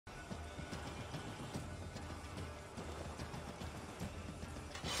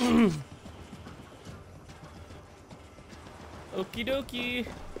Okie dokie.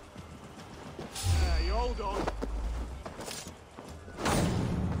 You hold on.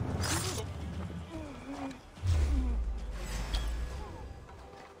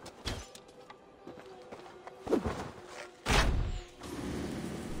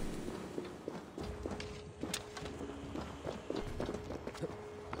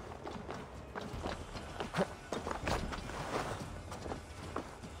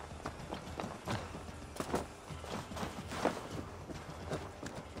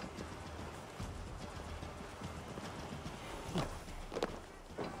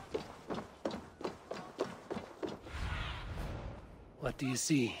 What do you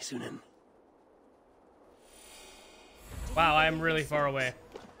see, Sunan? Wow, I am really far away.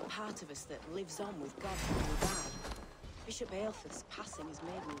 Part of us that lives on with God when we die. Bishop Aelfred's passing has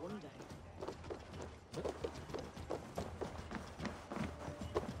made me wonder.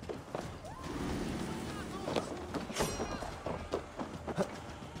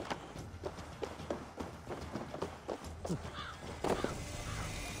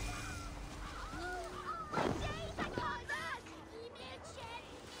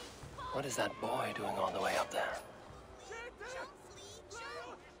 What is that boy doing all the way up there?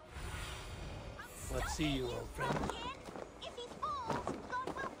 What see you, old friend? If he falls, God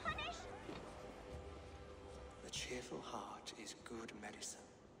will punish. The cheerful heart is good medicine,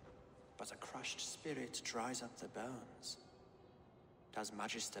 but a crushed spirit dries up the bones. Does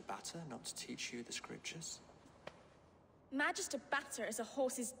Magister Batter not teach you the scriptures? Magister Batter is a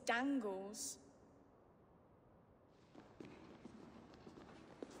horse's dangles.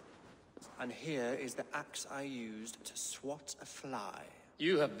 And here is the axe I used to swat a fly.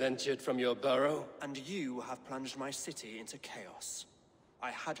 You have ventured from your burrow? And you have plunged my city into chaos. I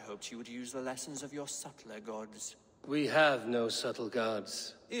had hoped you would use the lessons of your subtler gods. We have no subtle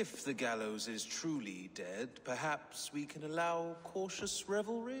gods. If the gallows is truly dead, perhaps we can allow cautious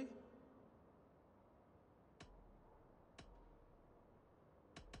revelry?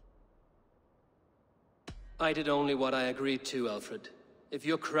 I did only what I agreed to, Alfred. If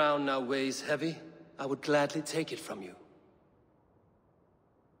your crown now weighs heavy, I would gladly take it from you.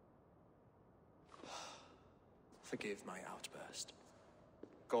 Forgive my outburst.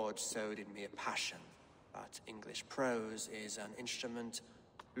 God sowed in me a passion, but English prose is an instrument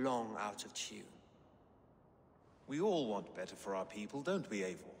long out of tune. We all want better for our people, don't we,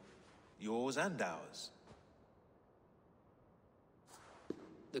 Eivor? Yours and ours.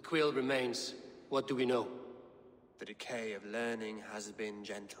 The quill remains. What do we know? The decay of learning has been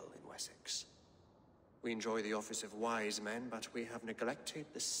gentle in Wessex. We enjoy the office of wise men, but we have neglected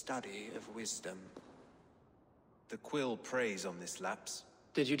the study of wisdom. The quill preys on this lapse.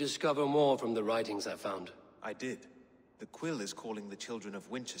 Did you discover more from the writings I found? I did. The quill is calling the children of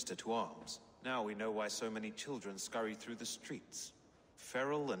Winchester to arms. Now we know why so many children scurry through the streets.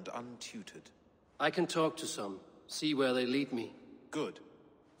 Feral and untutored. I can talk to some, see where they lead me. Good.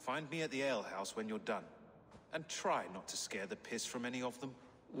 Find me at the alehouse when you're done. And try not to scare the piss from any of them.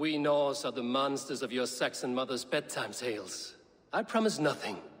 We Norse are the monsters of your Saxon mother's bedtime tales. I promise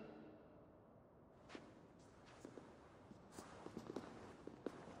nothing.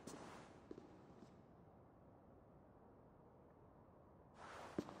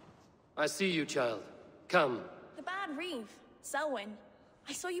 I see you, child. Come. The bad Reeve, Selwyn.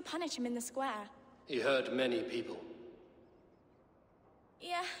 I saw you punish him in the square. He hurt many people.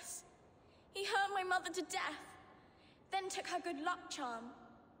 Yes. He hurt my mother to death. Then took her good luck charm.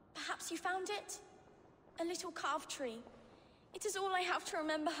 Perhaps you found it? A little carved tree. It is all I have to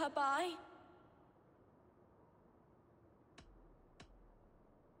remember her by.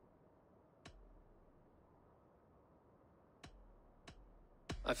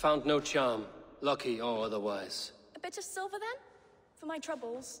 I found no charm, lucky or otherwise. A bit of silver then? For my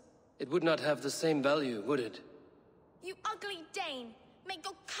troubles. It would not have the same value, would it? You ugly Dane! May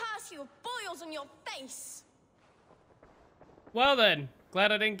God curse you with boils on your face! Well then,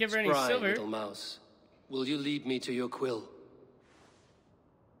 glad I didn't give her any Spry, silver. little mouse. Will you lead me to your quill?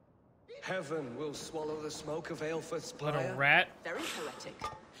 Heaven will swallow the smoke of Aelfred's Little pyre. rat. Very poetic.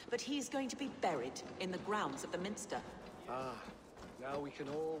 But he's going to be buried in the grounds of the Minster. Ah, now we can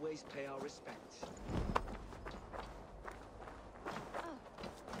always pay our respects.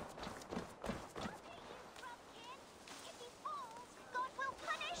 If he falls, God will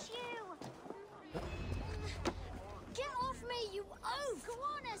punish you. Get off me, you oaf! Go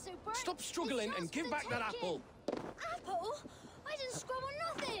on, Esobert. Stop struggling and give back that apple. Apple? I didn't scrub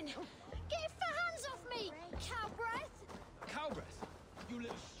on nothing. Get your hands off me, cow breath. Cow breath, you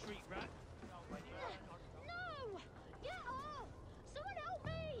little street rat. No! Get off! Someone help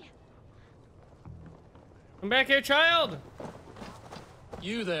me! Come back here, child!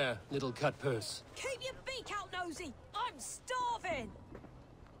 You there, little cut purse. Keep your beak out, nosy! I'm starving!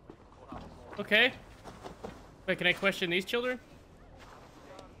 Okay. Wait, can I question these children?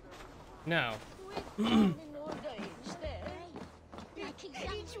 No.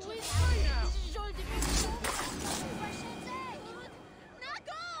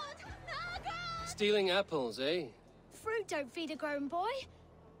 Stealing apples, eh? Fruit don't feed a grown boy.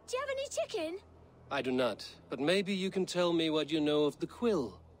 Do you have any chicken? I do not, but maybe you can tell me what you know of the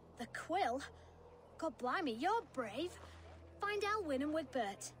quill. The quill? God blimey, you're brave. Find Alwyn and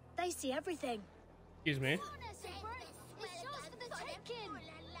Wigbert. They see everything. Excuse me. It's yours for the taking.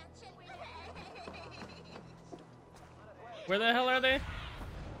 Where the hell are they?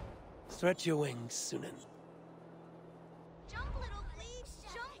 Stretch your wings, Sunan. Jump, little flea.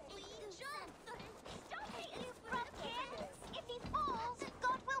 Jump, flea. Jump. Stop it, you Ripjaws. If he falls,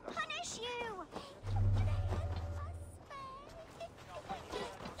 God will punish you.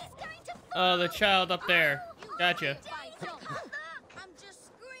 He's going to fall. Oh, the child up there. Gotcha. I'm just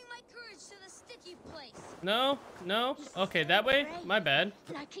screwing my courage to the sticky place. No? No? Okay, that way? My bad.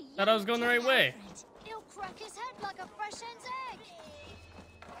 Thought I was going the right way. He'll crack his head like a fresh hen's egg.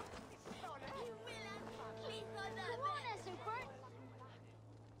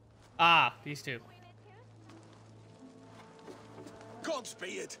 Ah, these two. God's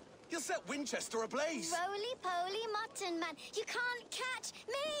beard! You'll set Winchester ablaze! Roly-poly mutton man, you can't catch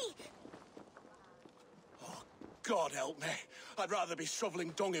me! Oh, God help me. I'd rather be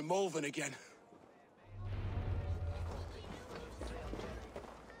shoveling dung in Malvern again.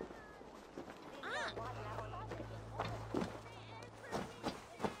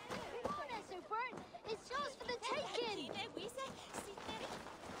 It's yours for the taking!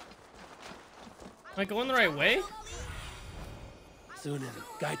 Am I going the right way? Sunan,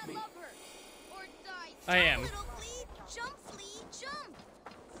 guide me. I am. Jump, flea, jump!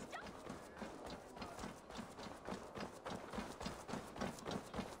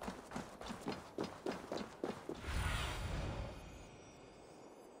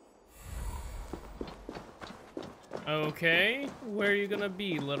 Okay, where are you gonna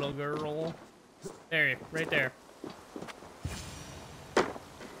be, little girl? There, right there.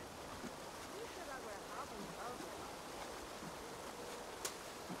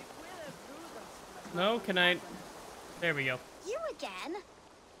 No, can I? There we go. You again?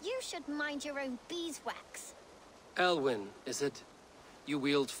 You should mind your own beeswax. Alwyn, is it? You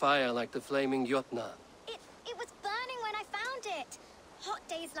wield fire like the flaming Jotna. It was burning when I found it. Hot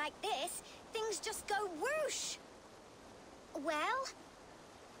days like this, things just go whoosh. Well?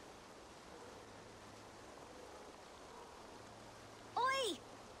 Oi!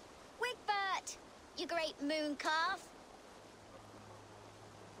 Wigbert! You great moon calf.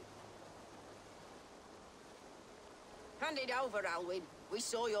 Hand it over, Alwyn. We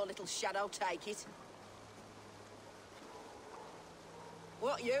saw your little shadow take it.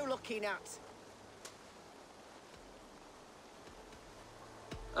 What you looking at?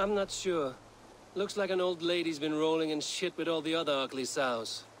 I'm not sure. Looks like an old lady's been rolling in shit with all the other ugly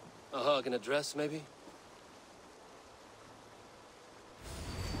sows. A hog in a dress, maybe?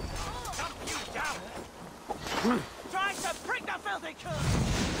 Dump you down! Try to prick the filthy cook!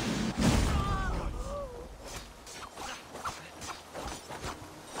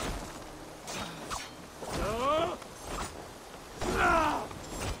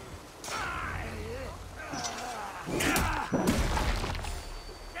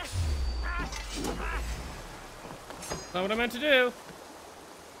 Not what I meant to do.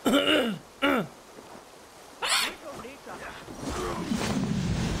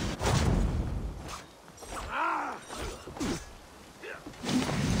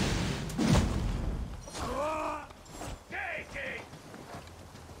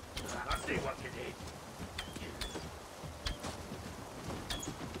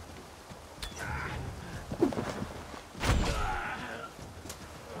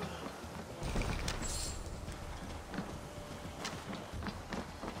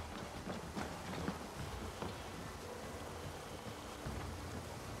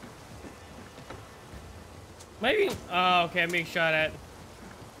 Maybe. Oh, okay, I'm being shot at.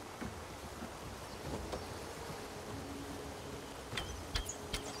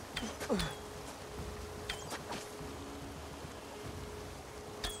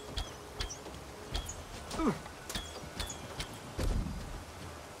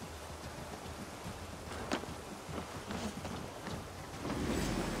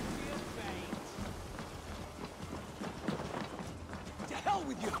 To hell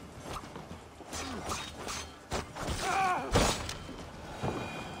with you!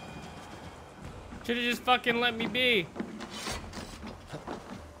 Should've just fucking let me be.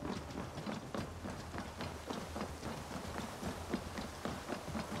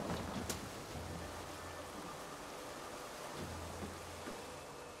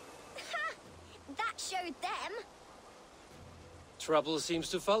 That showed them. Trouble seems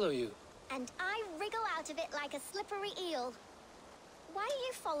to follow you. And I wriggle out of it like a slippery eel. Why are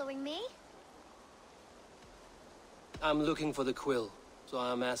you following me? I'm looking for the quill, so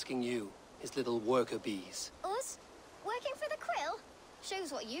I'm asking you, his little worker bees. Us? Working for the quill?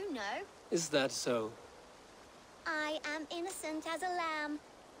 Shows what you know. Is that so? I am innocent as a lamb.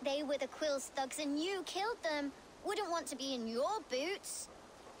 They were the quill's thugs and you killed them. Wouldn't want to be in your boots.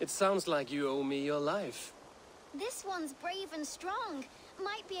 It sounds like you owe me your life. This one's brave and strong.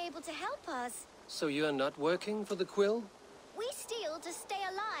 Might be able to help us. So you're not working for the quill? We steal to stay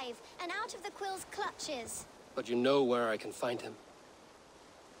alive and out of the quill's clutches. But you know where I can find him.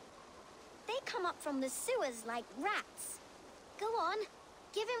 They come up from the sewers like rats. Go on,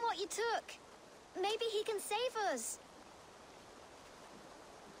 give him what you took. Maybe he can save us.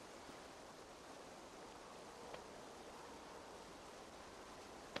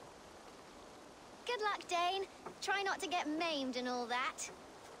 Good luck, Dane. Try not to get maimed and all that.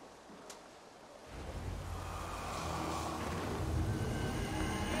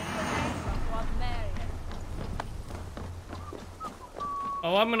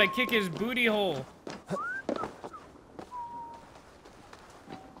 Oh, I'm gonna kick his booty hole.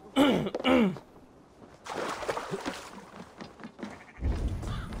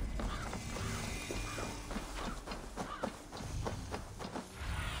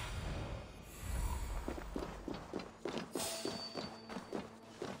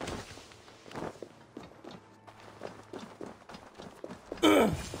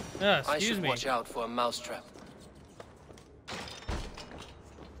 I should watch out for a mousetrap.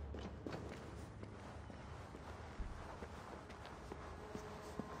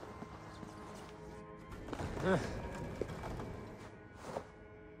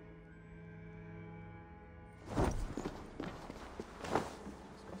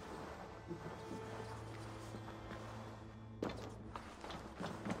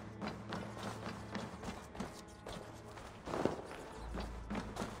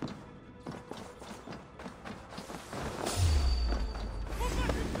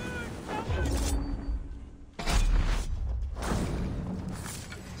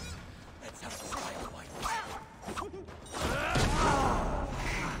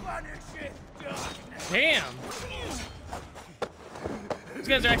 Damn! These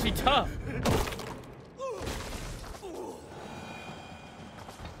guys are actually tough.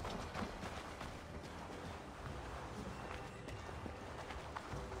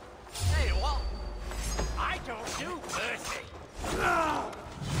 Hey, what? I don't do mercy.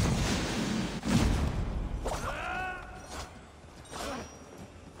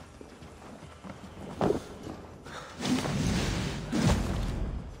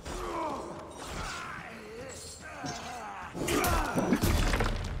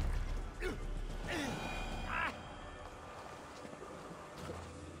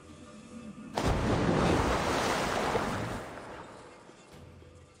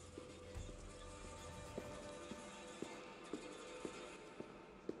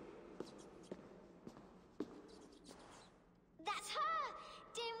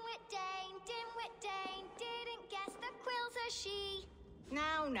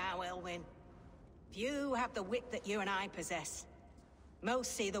 Now, Elwyn. Few have the wit that you and I possess.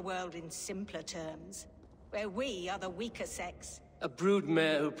 Most see the world in simpler terms, where we are the weaker sex. A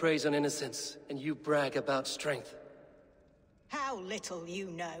broodmare who preys on innocence, and you brag about strength. How little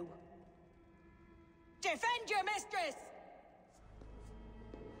you know. Defend your mistress!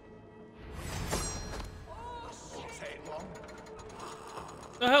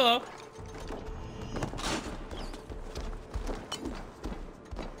 Oh, hello.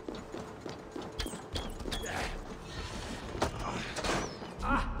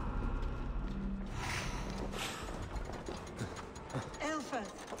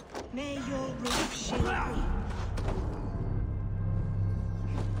 May your roof shield me.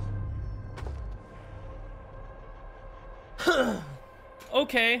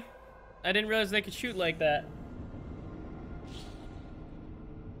 Okay. I didn't realize they could shoot like that.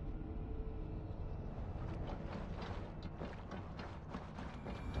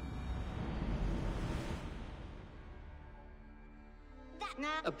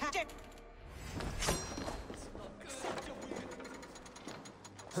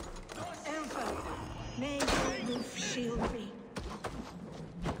 May your roof shield me.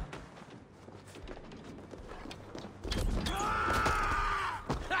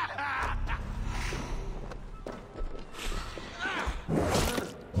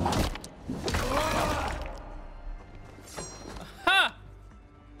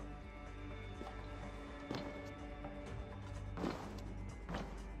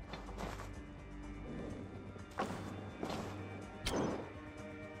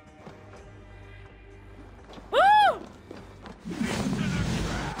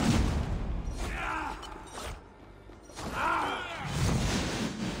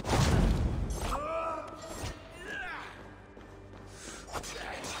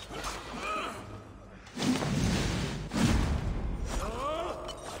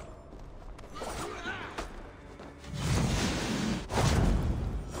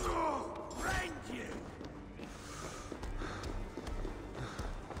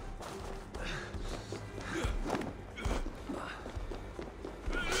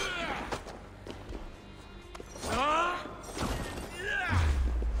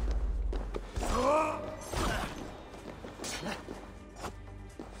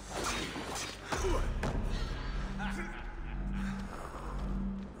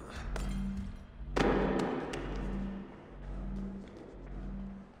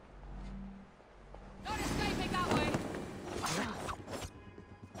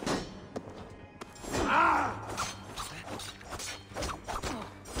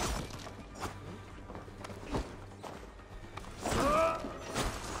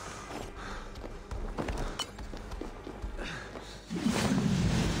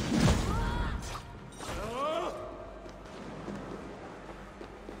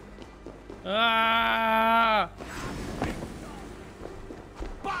 Ah!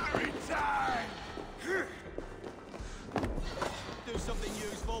 Battery time! Do something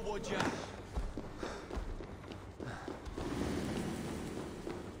useful, would ya?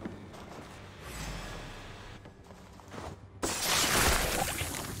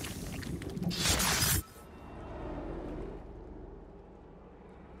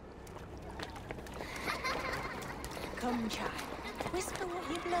 Come, child. Whisper what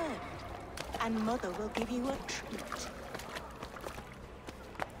you've learned, and Mother will give you a treat.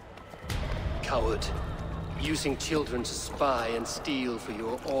 Coward. Using children to spy and steal for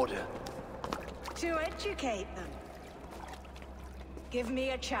your order. To educate them. Give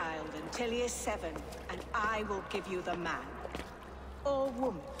me a child until he is 7, and I will give you the man. Or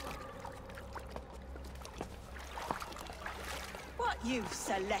woman. What use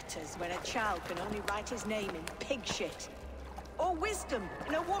are letters when a child can only write his name in pig shit? Or wisdom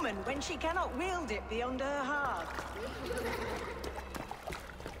in a woman when she cannot wield it beyond her heart?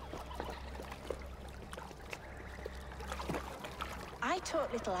 I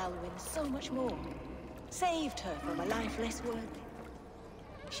taught little Alwyn so much more. Saved her from a life less worthy.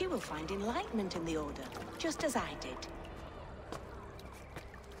 She will find enlightenment in the Order, just as I did.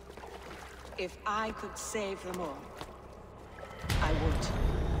 If I could save them all, I would.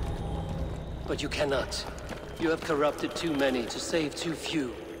 But you cannot. You have corrupted too many to save too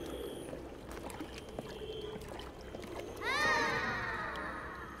few.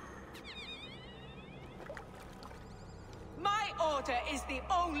 My order is the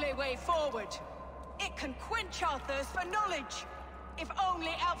only way forward. It can quench our thirst for knowledge. If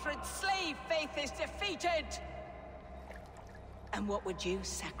only Alfred's slave faith is defeated. And what would you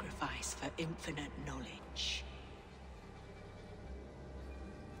sacrifice for infinite knowledge?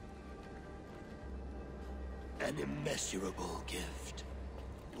 An immeasurable gift.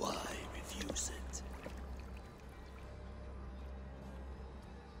 Why refuse it?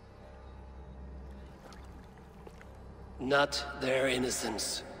 Not their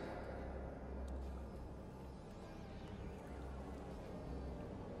innocence.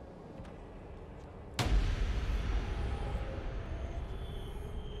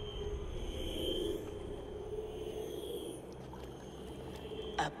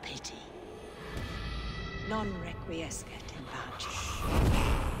 A pity. Non requiescat in pace.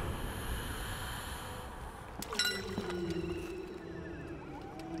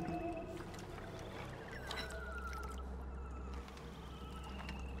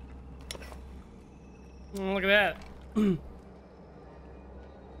 Look at that.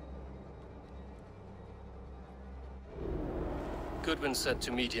 Goodwin said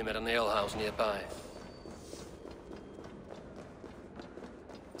to meet him at an alehouse nearby.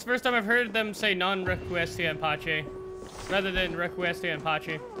 It's the first time I've heard them say non requiescat in pace rather than requiescat in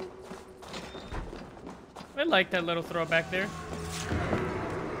pace. I like that little throwback there.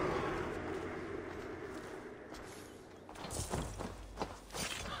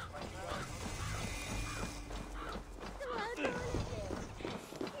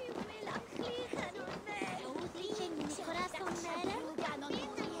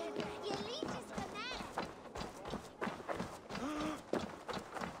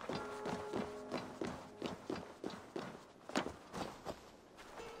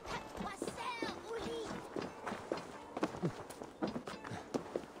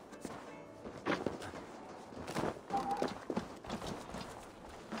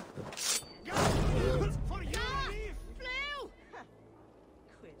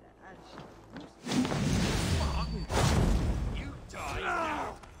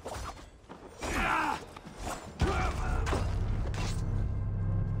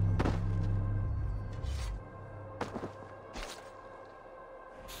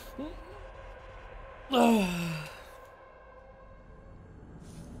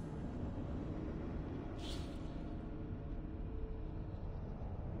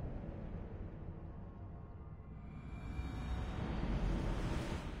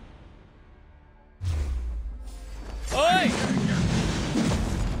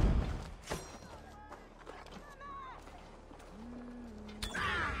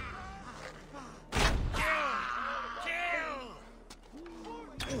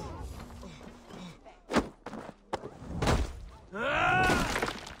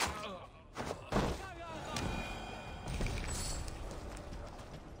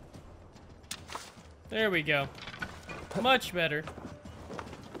 There we go. Much better.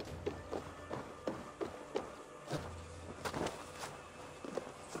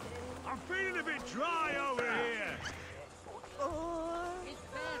 I'm feeling a bit dry over here.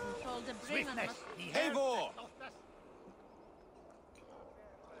 Swiftness, Eivor!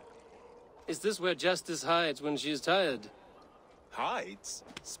 Is this where Justice hides when she's tired? Hides?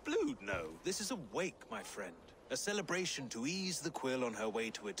 Splood, no. This is a wake, my friend. A celebration to ease the quill on her way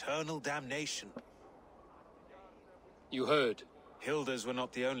to eternal damnation. You heard. Hilda's were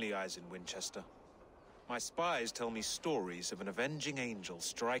not the only eyes in Winchester. My spies tell me stories of an avenging angel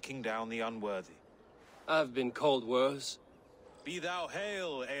striking down the unworthy. I've been called worse. Be thou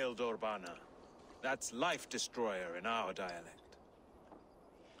hail, Ealdorbanna. That's Life Destroyer in our dialect.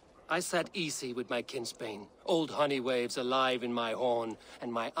 I sat easy with my kinsbane, old honey waves alive in my horn,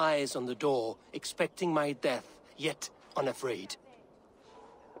 and my eyes on the door, expecting my death, yet unafraid.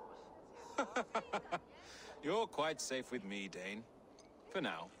 You're quite safe with me, Dane. For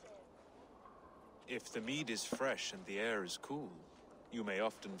now. If the mead is fresh and the air is cool, you may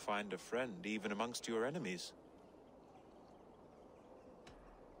often find a friend even amongst your enemies.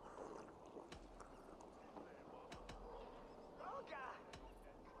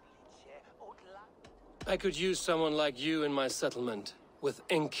 I could use someone like you in my settlement, with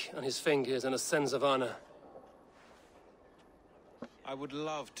ink on his fingers and a sense of honor. I would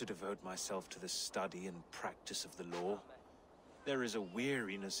love to devote myself to the study and practice of the law. There is a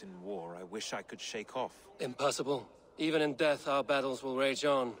weariness in war I wish I could shake off. Impossible. Even in death, our battles will rage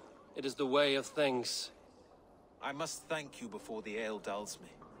on. It is the way of things. I must thank you before the ale dulls me.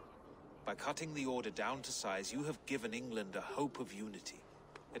 By cutting the order down to size, you have given England a hope of unity.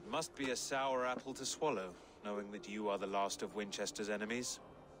 It must be a sour apple to swallow, knowing that you are the last of Winchester's enemies.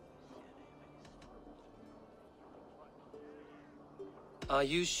 Are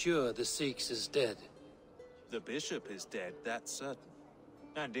you sure the Sikhs is dead? The bishop is dead, that's certain.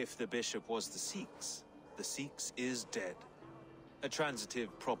 And if the bishop was the Sikhs is dead. A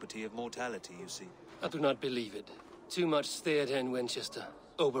transitive property of mortality, you see. I do not believe it. Too much theater in Winchester.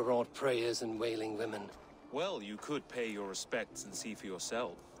 Overwrought prayers and wailing women. Well, you could pay your respects and see for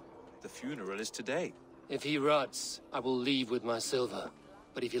yourself. The funeral is today. If he rots, I will leave with my silver.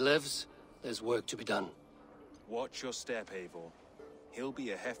 But if he lives, there's work to be done. Watch your step, Eivor. He'll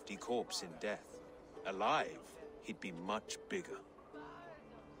be a hefty corpse in death. Alive, he'd be much bigger.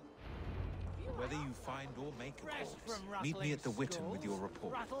 Whether you find or make a corpse, meet me at the Witten with your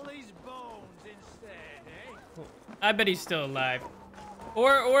report. Rattle these bones instead, eh? I bet he's still alive.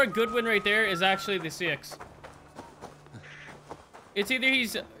 Or Goodwin right there is actually the Sikhs. It's either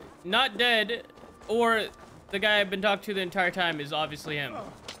he's not dead, or the guy I've been talking to the entire time is obviously him.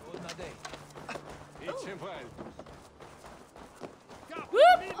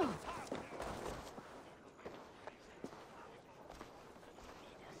 Whoop!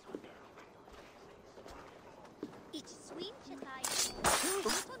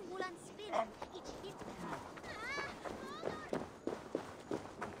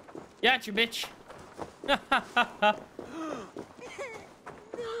 Gotcha, bitch.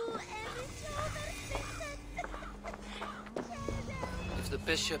 If the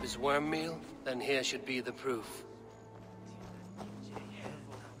bishop is worm meal, then here should be the proof.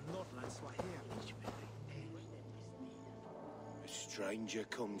 A stranger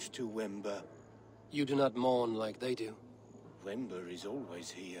comes to Wember. You do not mourn like they do. Wember is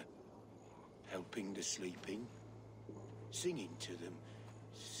always here, helping the sleeping, singing to them,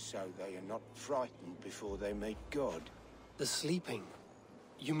 so they are not frightened before they meet God. The sleeping?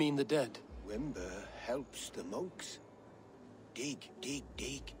 You mean the dead? Wember helps the monks. Dig, dig,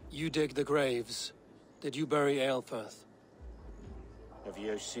 dig. You dig the graves. Did you bury Aelfirth? Have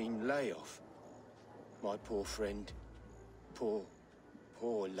you seen Layoff? My poor friend. Poor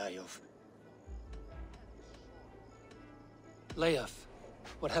Layoff. Layoff?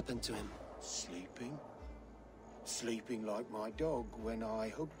 What happened to him? Sleeping. Sleeping like my dog when I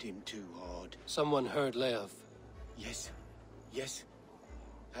hugged him too hard. Someone heard Layoff. Yes.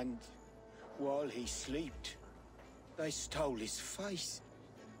 And while he slept, they stole his face.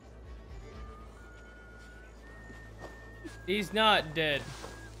 He's not dead.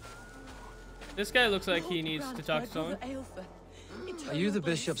 This guy looks like he needs to talk to someone. Are you the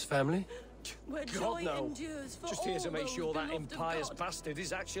bishop's family? God, no. Just here to make sure that impious bastard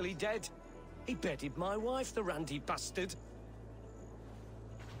is actually dead. He bedded my wife, the randy bastard.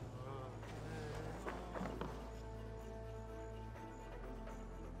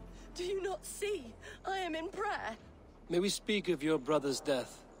 Do you not see? I am in prayer. May we speak of your brother's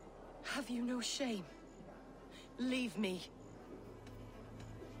death? Have you no shame? Leave me.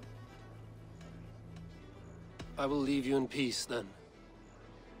 I will leave you in peace, then.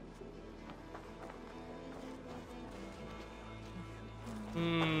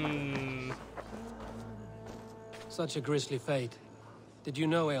 Such a grisly fate. Did you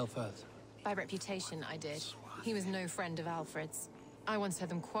know Aelfirth? By reputation, I did. He was no friend of Alfred's. I once had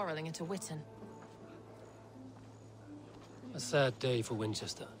them quarreling at a Witten. A sad day for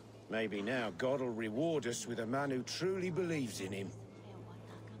Winchester. Maybe now God will reward us with a man who truly believes in him.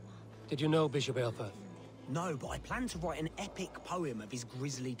 Did you know Bishop Aelfirth? No, but I plan to write an epic poem of his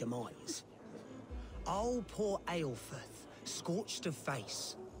grisly demise. Oh, poor Aelfirth, scorched of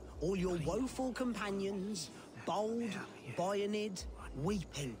face. All your woeful companions, bold, bayonid,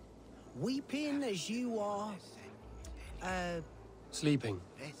 weeping. Weeping as you are... Sleeping.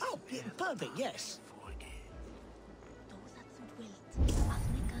 Oh, yeah, perfect, yes.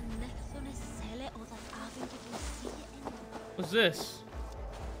 What's this?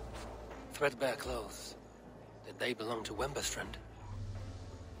 Threadbare clothes. Did they belong to Wember's friend?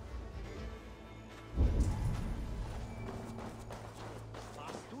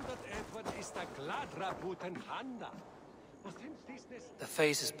 The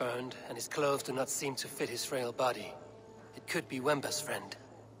face is burned, and his clothes do not seem to fit his frail body. It could be Wember's friend.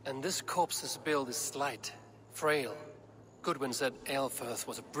 And this corpse's build is slight, frail. Goodwin said Aelfirth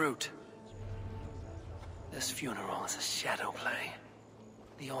was a brute. This funeral is a shadow play.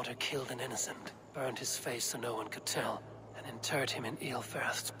 The Order killed an innocent, burned his face so no one could tell, and interred him in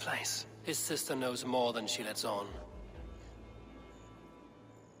Aelfirth's place. His sister knows more than she lets on.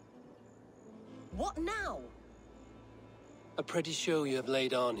 What now? A pretty show you have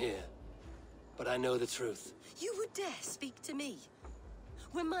laid on here. But I know the truth. You would dare speak to me?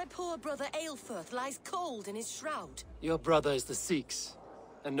 When my poor brother Aelfirth lies cold in his shroud. Your brother is the Sikhs,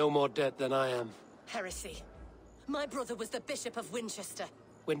 and no more dead than I am. Heresy. My brother was the Bishop of Winchester.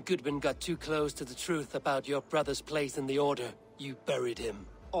 When Goodwin got too close to the truth about your brother's place in the Order, you buried him.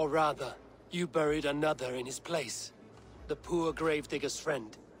 Or rather, you buried another in his place. The poor gravedigger's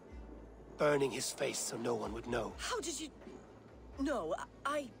friend. Burning his face so no one would know. How did you... No,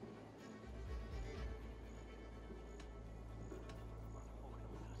 I...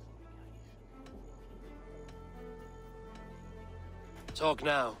 Talk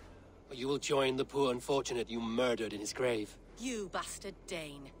now, or you will join the poor unfortunate you murdered in his grave. You bastard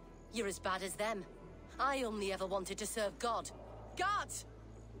Dane. You're as bad as them. I only ever wanted to serve God. Guards!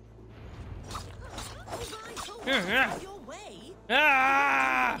 Your way?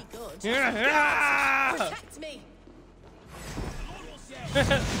 Ah! Protect me!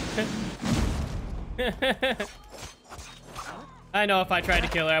 I know if I tried to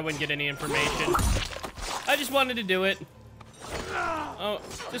kill her, I wouldn't get any information. I just wanted to do it. Oh,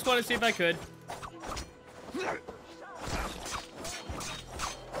 just wanted to see if I could.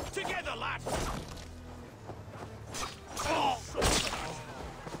 Together, lads!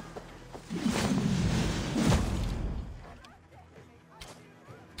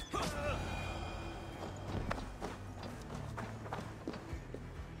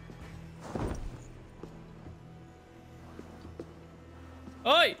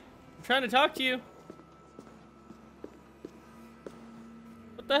 Oi! I'm trying to talk to you.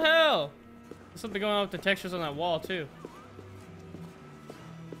 What the hell? There's something going on with the textures on that wall, too.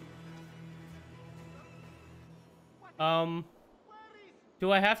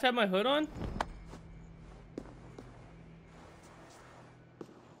 Do I have to have my hood on?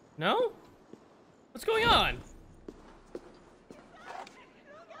 No? What's going on?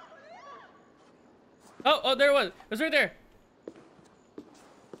 Oh, there it was. It was right there.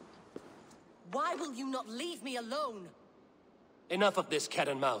 Why will you not leave me alone? Enough of this cat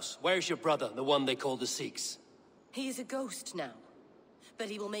and mouse. Where's your brother, the one they call the Sikhs? He is a ghost now,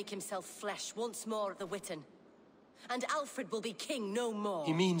 but he will make himself flesh once more at the Witten. And Alfred will be king no more.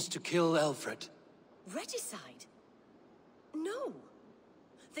 He means to kill Alfred. Regicide? No.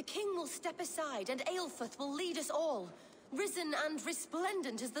 The king will step aside and Aelfirth will lead us all, risen and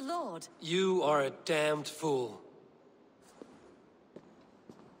resplendent as the Lord. You are a damned fool.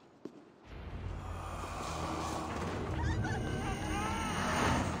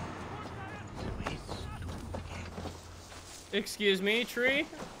 Excuse me, tree?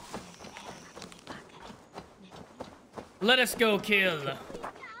 Let us go kill.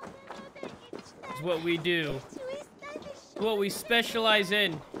 It's what we do. It's what we specialize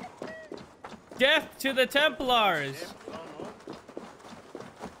in. Death to the Templars.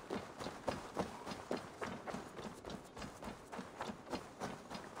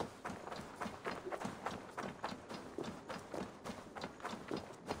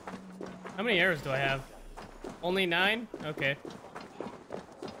 How many arrows do I have? Only 9? Okay.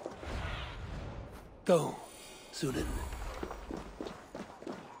 Go, Sunan.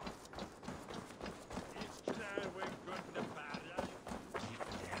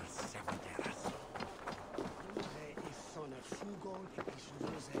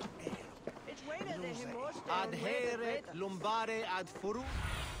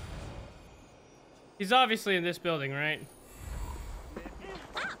 He's obviously in this building, right?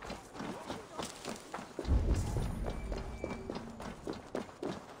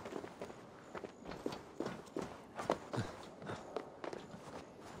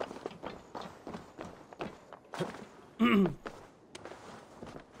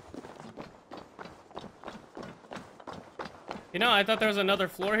 You know, I thought there was another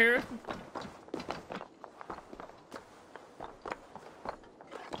floor here.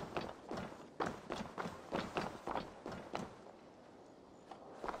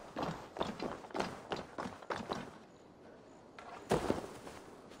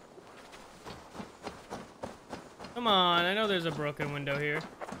 Come on, I know there's a broken window here.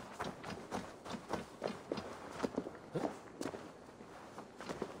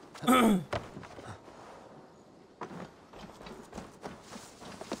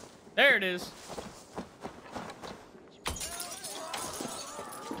 There it is.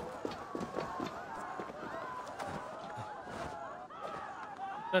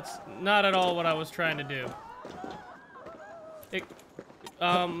 That's not at all what I was trying to do.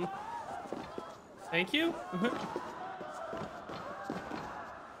 Thank you?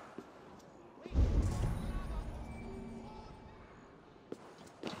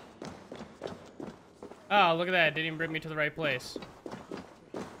 Oh, look at that. It didn't even bring me to the right place.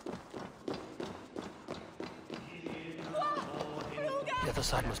 The other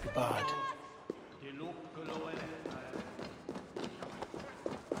side must be barred.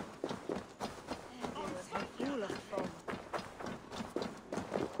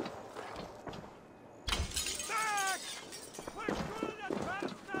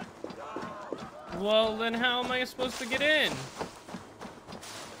 Well, then how am I supposed to get in?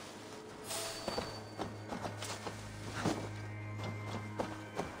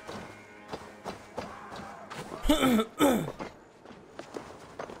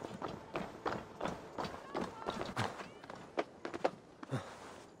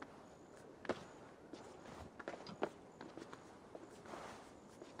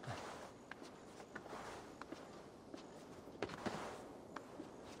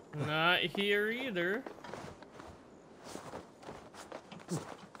 Not here either.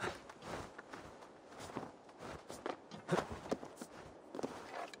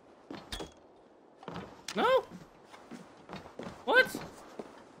 No? What?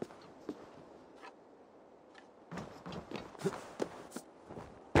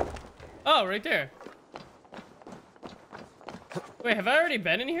 Oh, right there. Wait, have I already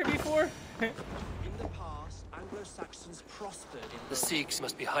been in here before? Saxons prospered. The Sikhs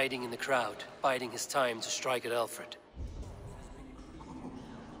must be hiding in the crowd, biding his time to strike at Alfred.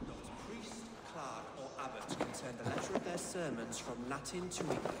 Not priest, clerk, or abbot can turn the letter of their sermons from Latin to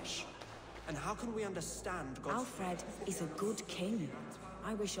English. And how can we understand God's... Alfred is a good king.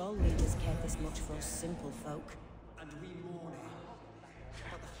 I wish all leaders cared this much for us simple folk. And we mourn him.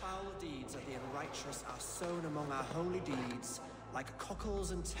 But the foul deeds of the unrighteous are sown among our holy deeds, like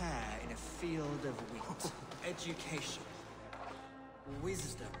cockles and tare in a field of wheat. Education,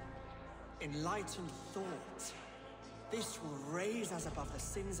 wisdom, enlightened thought. This will raise us above the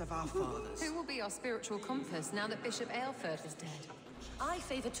sins of our fathers. Who will be our spiritual compass now that Bishop Aelfred is dead? I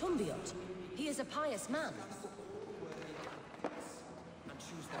favor Tumbiot. He is a pious man. And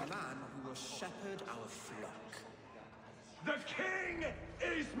choose the man who will shepherd our flock. The king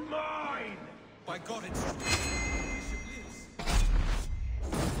is mine! By God, it's true. Bishop lives.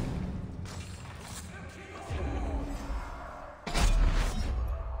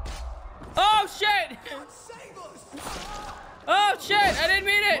 Oh shit! Oh shit! I didn't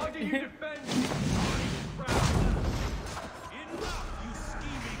mean it! Why do you defend me? Enough, you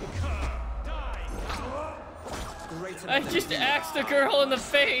scheming cur! Die! I just axed a girl in the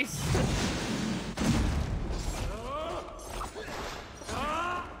face.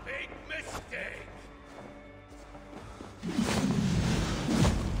 Big mistake!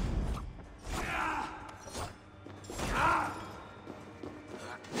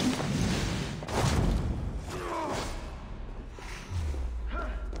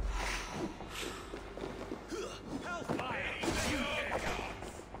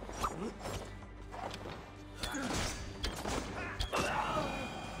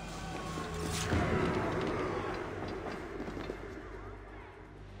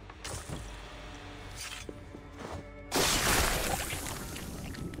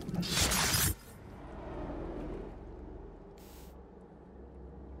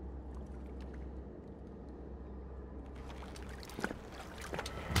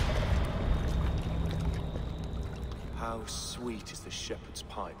 How sweet is the shepherd's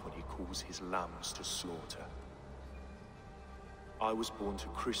pipe when he calls his lambs to slaughter. I was born to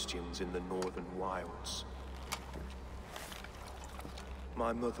Christians in the northern wilds.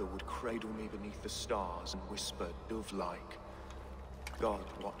 My mother would cradle me beneath the stars and whisper, dove-like, God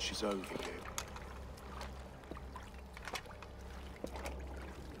watches over you.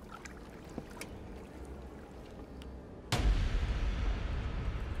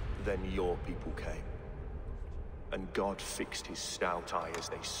 Then your people came, and God fixed his stout eye as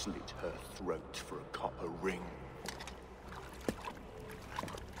they slit her throat for a copper ring.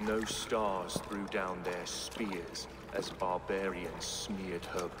 No stars threw down their spears as barbarians smeared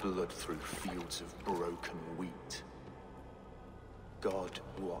her blood through fields of broken wheat. God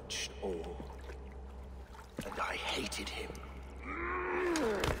watched all, and I hated him.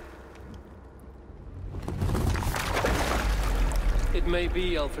 It may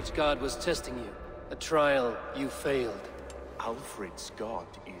be Alfred's god was testing you. A trial you failed. Alfred's god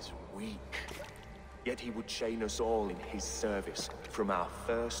is weak. Yet he would chain us all in his service, from our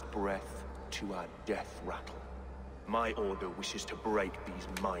first breath to our death rattle. My order wishes to break these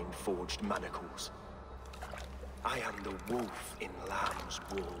mind-forged manacles. I am the wolf in lamb's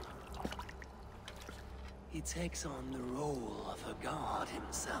wool. He takes on the role of a god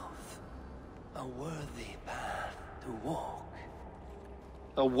himself. A worthy path to walk.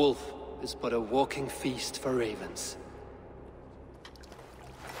 A wolf is but a walking feast for ravens.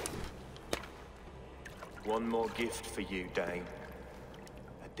 One more gift for you, Dane.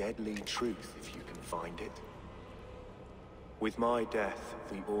 A deadly truth, if you can find it. With my death,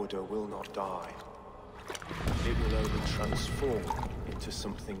 the Order will not die. It will only transform into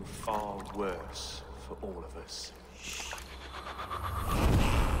something far worse for all of us.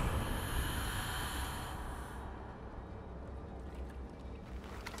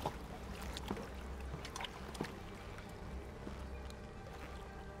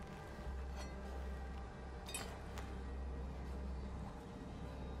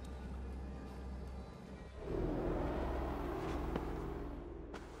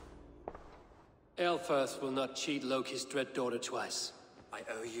 Aelfirth will not cheat Loki's dread daughter twice. I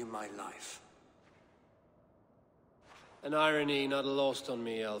owe you my life. An irony not lost on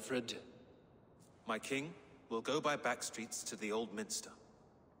me, Alfred. My king, we'll go by back streets to the Old Minster.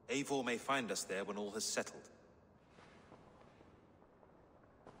 Eivor may find us there when all has settled.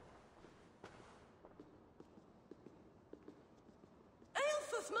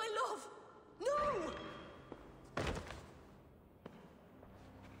 Aelfirth, my love! No!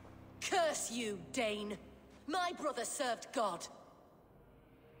 Curse you, Dane! My brother served God.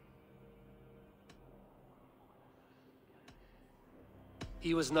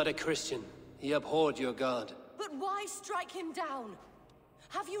 He was not a Christian. He abhorred your god. But why strike him down?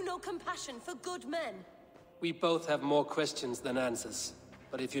 Have you no compassion for good men? We both have more questions than answers.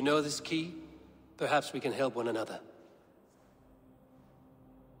 But if you know this key, perhaps we can help one another.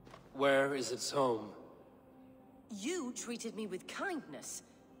 Where is its home? You treated me with kindness.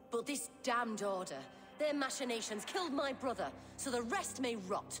 But this damned Order, their machinations killed my brother, so the rest may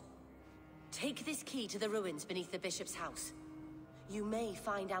rot. Take this key to the ruins beneath the Bishop's house. You may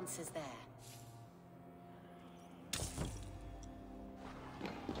find answers there.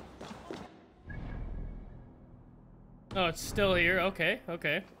 Oh, it's still here. Okay,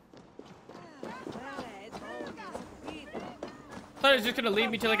 okay. Thought it was just gonna lead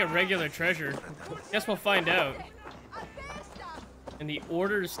me to like a regular treasure. Guess we'll find out. In the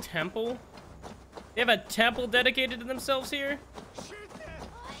Order's temple? They have a temple dedicated to themselves here?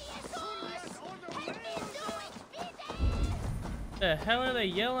 The hell are they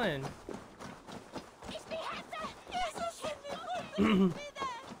yelling?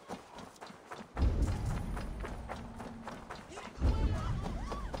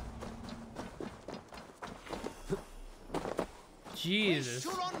 Jesus.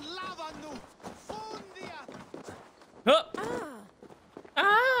 Huh.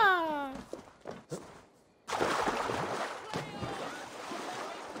 Ah!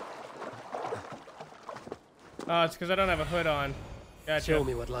 Oh, it's because I don't have a hood on. Gotcha. Show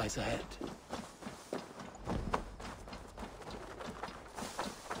me what lies ahead.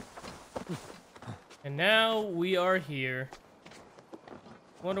 And now we are here.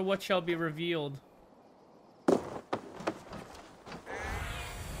 Wonder what shall be revealed.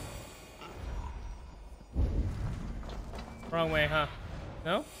 Wrong way, huh?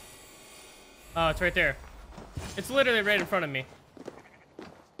 No? Oh, it's right there. It's literally right in front of me.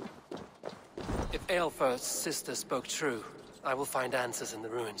 If Aelfirth's sister spoke true, I will find answers in the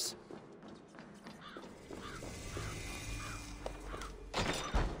ruins.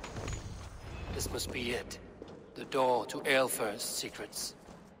 This must be it. The door to Aelfirth's secrets.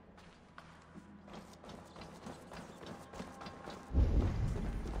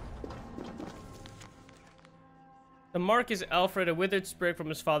 The mark is Alfred, a withered sprig from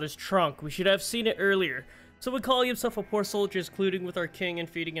his father's trunk. We should have seen it earlier. So calling himself a poor soldier is colluding with our king and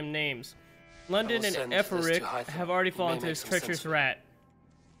feeding him names. London and Eferic have already fallen to his treacherous rat.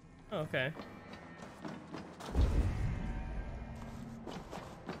 Oh, okay.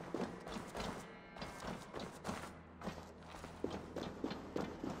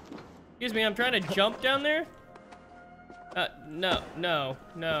 Excuse me, I'm trying to jump down there? No.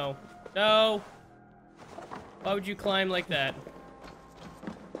 Why would you climb like that?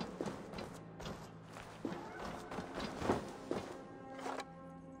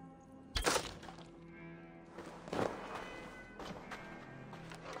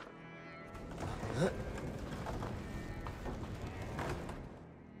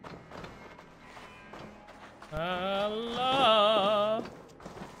 Allah.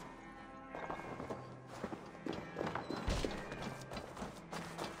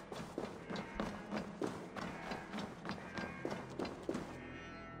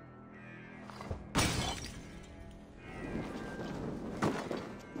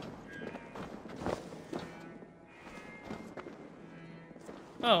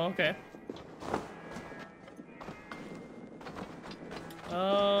 Oh, okay.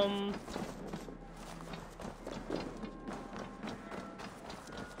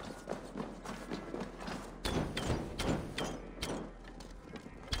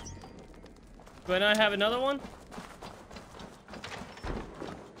 Do I not have another one?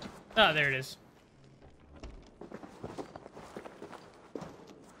 Ah, there it is.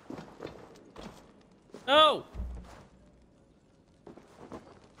 Oh!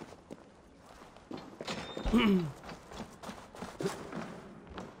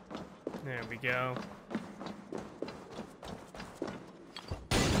 There we go.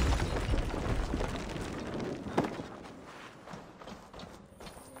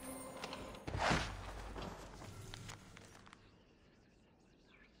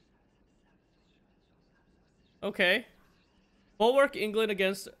 Okay. Bulwark England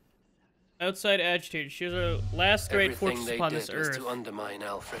against outside agitators. She was our last great fortress upon this earth. To undermine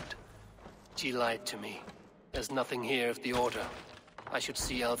Alfred. She lied to me. There's nothing here of the Order. I should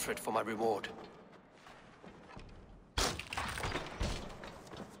see Alfred for my reward.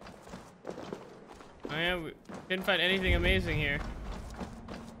 Oh yeah, we didn't find anything amazing here.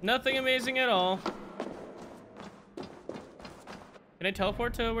 Nothing amazing at all. Can I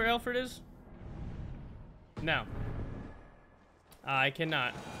teleport to where Alfred is? No. I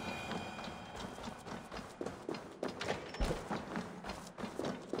cannot.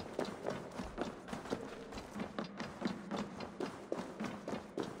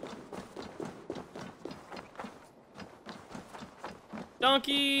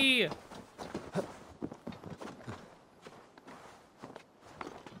 Donkey!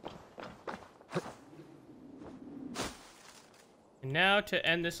 And now to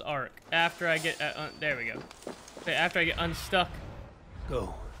end this arc, after I get, there we go. Okay, after I get unstuck.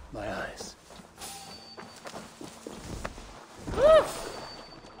 Go, my eyes. Woo!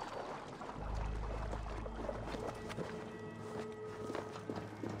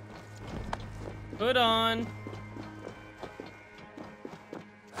 Put on.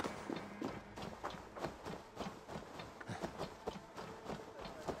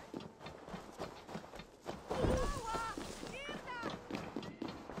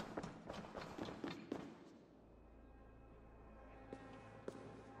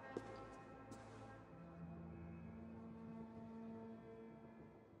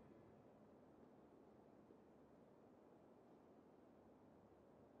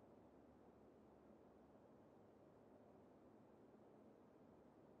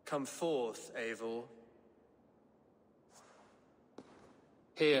 Come forth, Eivor.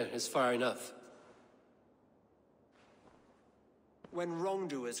 Here is far enough. When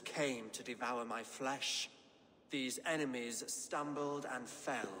wrongdoers came to devour my flesh, these enemies stumbled and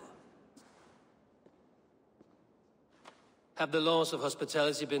fell. Have the laws of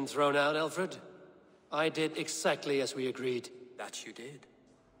hospitality been thrown out, Alfred? I did exactly as we agreed. That you did.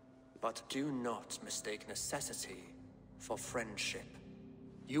 But do not mistake necessity for friendship.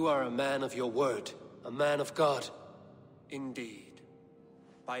 You are a man of your word, a man of God. Indeed.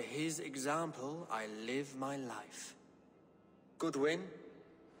 By his example, I live my life. Goodwin?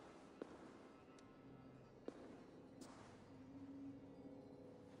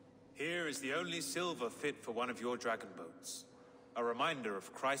 Here is the only silver fit for one of your dragon boats. A reminder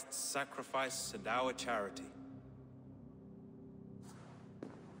of Christ's sacrifice and our charity.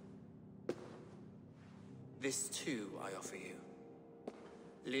 This too I offer you.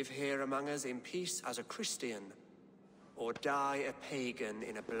 Live here among us in peace as a Christian, or die a pagan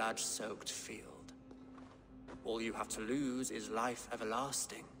in a blood-soaked field. All you have to lose is life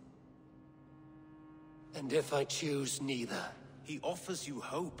everlasting. And if I choose neither? He offers you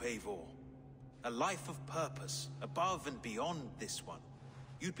hope, Eivor. A life of purpose, above and beyond this one.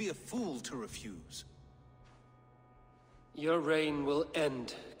 You'd be a fool to refuse. Your reign will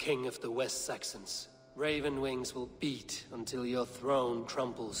end, King of the West Saxons. Raven wings will beat until your throne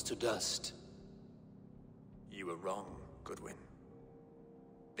crumbles to dust. You were wrong, Goodwin.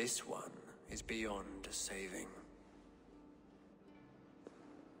 This one is beyond saving.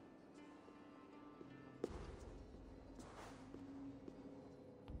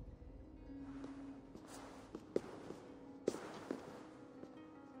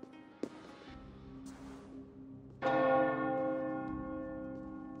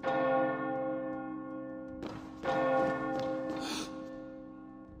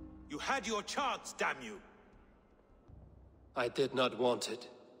 You had your chance, damn you! I did not want it.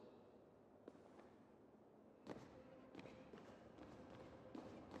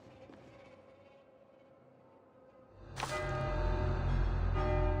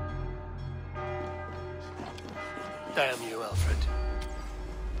 Damn you, Alfred.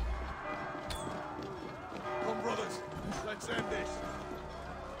 Come, brothers. Let's end this.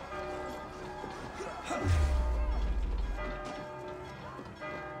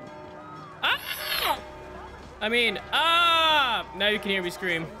 Ah! I mean, now you can hear me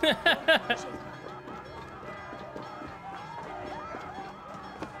scream.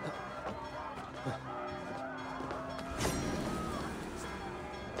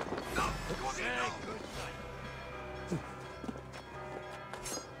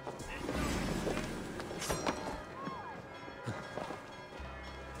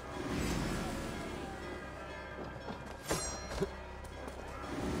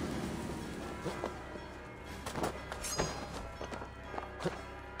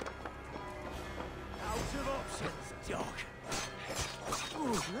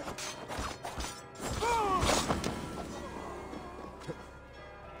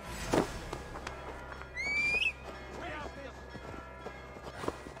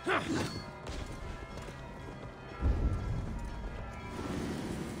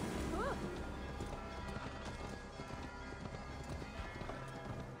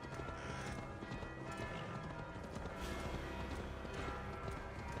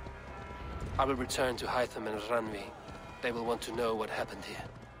 I will return to Hytham and Ranvi. They will want to know what happened here.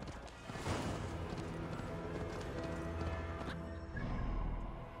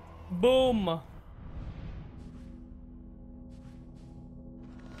 Boom.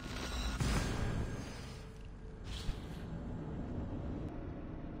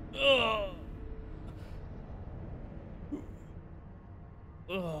 Ugh.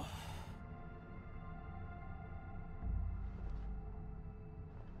 Ugh.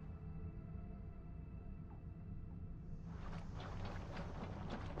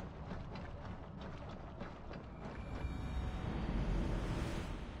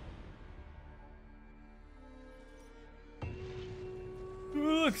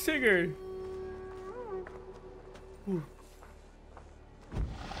 Look, Sigurd. Ooh.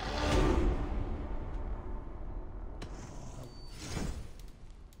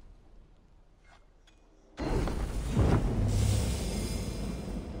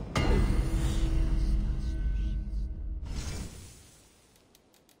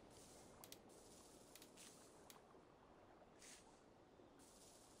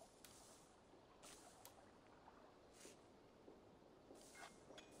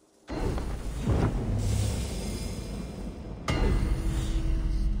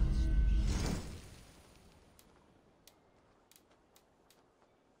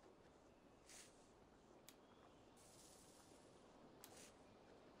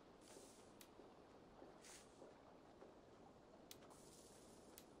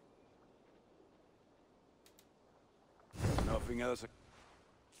 Nothing else.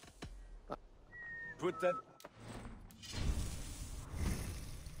 Put that.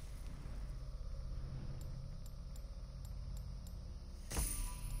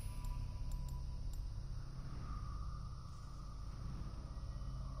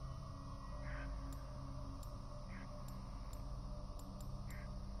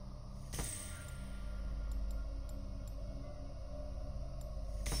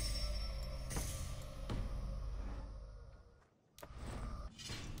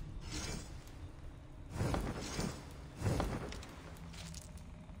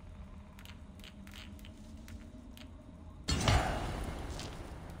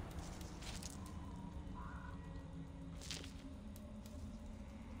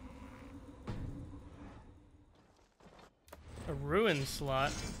 A ruin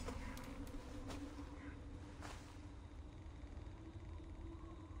slot.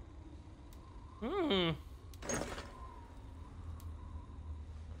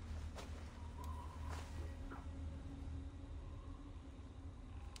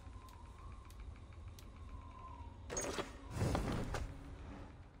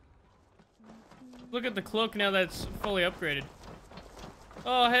 Look at the cloak now that's fully upgraded.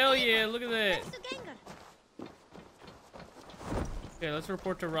 Oh, hell yeah, look at that. Okay, let's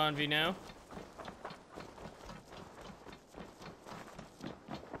report to Ronvi now.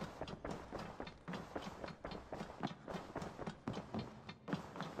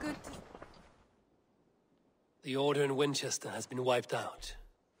 Good. The order in Winchester has been wiped out,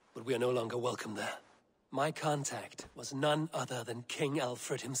 but we are no longer welcome there. My contact was none other than King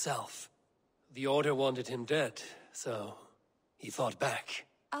Alfred himself. The order wanted him dead, so he fought back.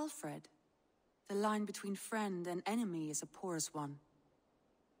 Alfred, the line between friend and enemy is a porous one.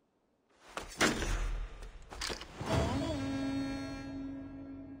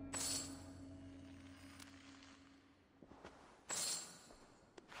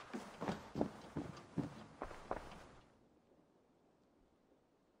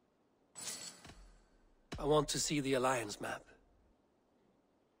 I want to see the Alliance map.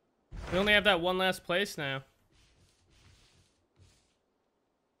 We only have that one last place now.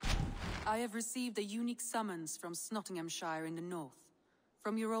 I have received a unique summons from Nottinghamshire in the north.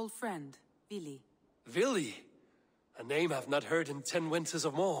 From your old friend, Billy. Billy? A name I've not heard in 10 winters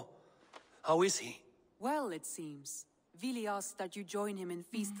or more. How is he? Well, it seems. Vili asked that you join him in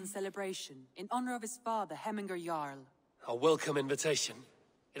feast and celebration, in honor of his father, Hemminger Jarl. A welcome invitation.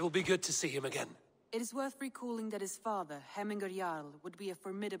 It will be good to see him again. It is worth recalling that his father, Hemminger Jarl, would be a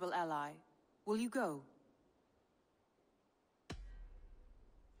formidable ally. Will you go?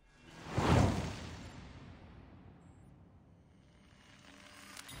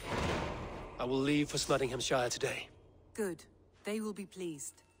 I will leave for Nottinghamshire today. Good. They will be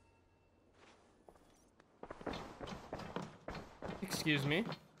pleased. Excuse me.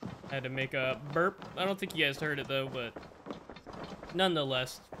 I had to make a burp. I don't think you guys heard it though, but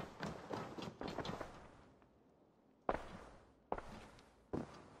nonetheless.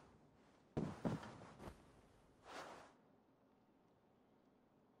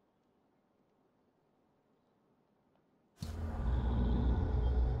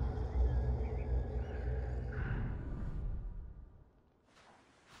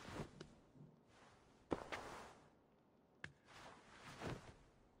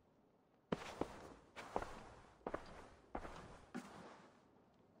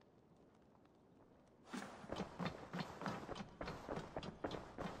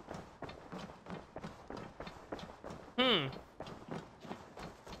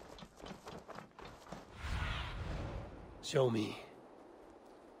 Show me.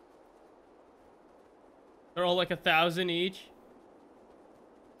 They're all like 1,000 each.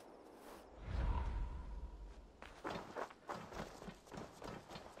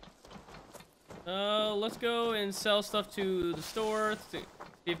 Let's go and sell stuff to the store. See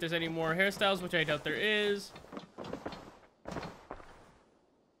if there's any more hairstyles, which I doubt there is.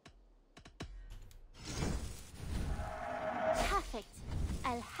 Perfect.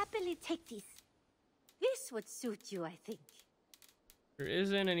 I'll happily take this. This would suit you, I think. There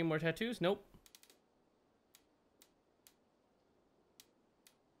isn't any more tattoos? Nope.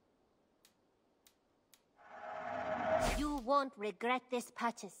 You won't regret this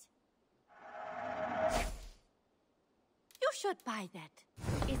purchase. You should buy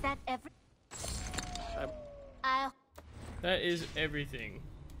that. Is that every... That is everything.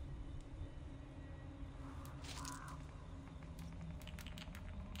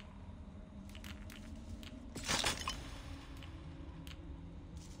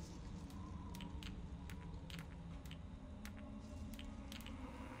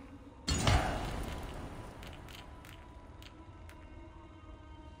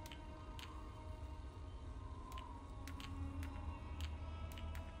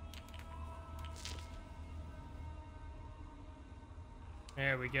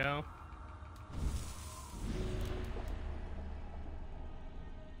 There we go.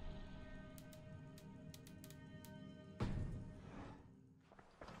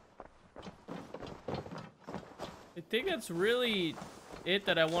 I think that's really it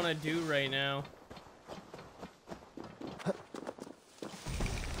that I want to do right now.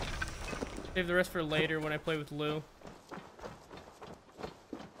 Save the rest for later when I play with Lou.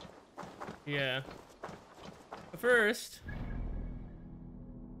 Yeah. But first...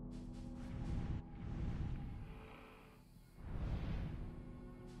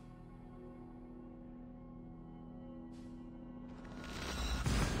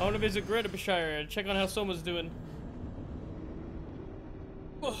 I want to visit Grenobishire and check on how Soma's doing.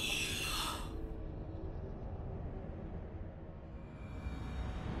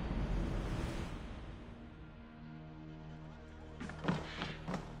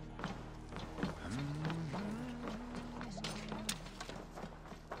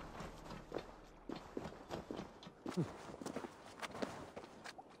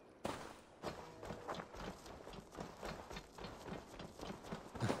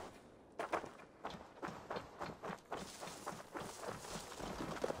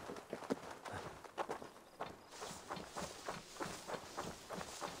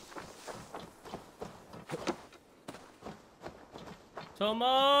 Tomo!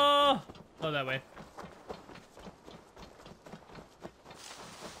 Oh, that way.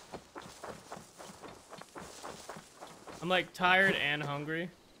 I'm like tired and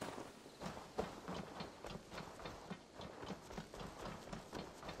hungry.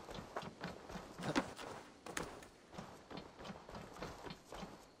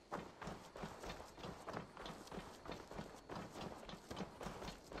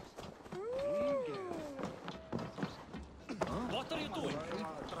 What are you doing?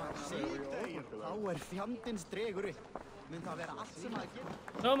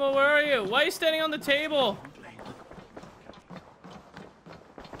 Tomo, where are you? Why are you standing on the table?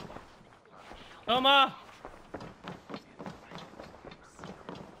 Toma!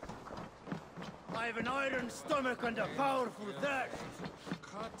 I have an iron stomach and a powerful thirst.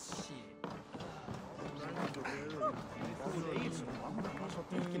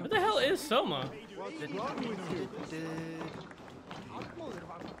 What the hell is Soma?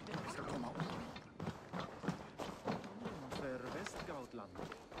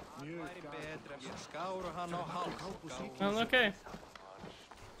 Well, okay.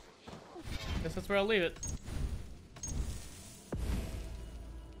 Guess that's where I'll leave it.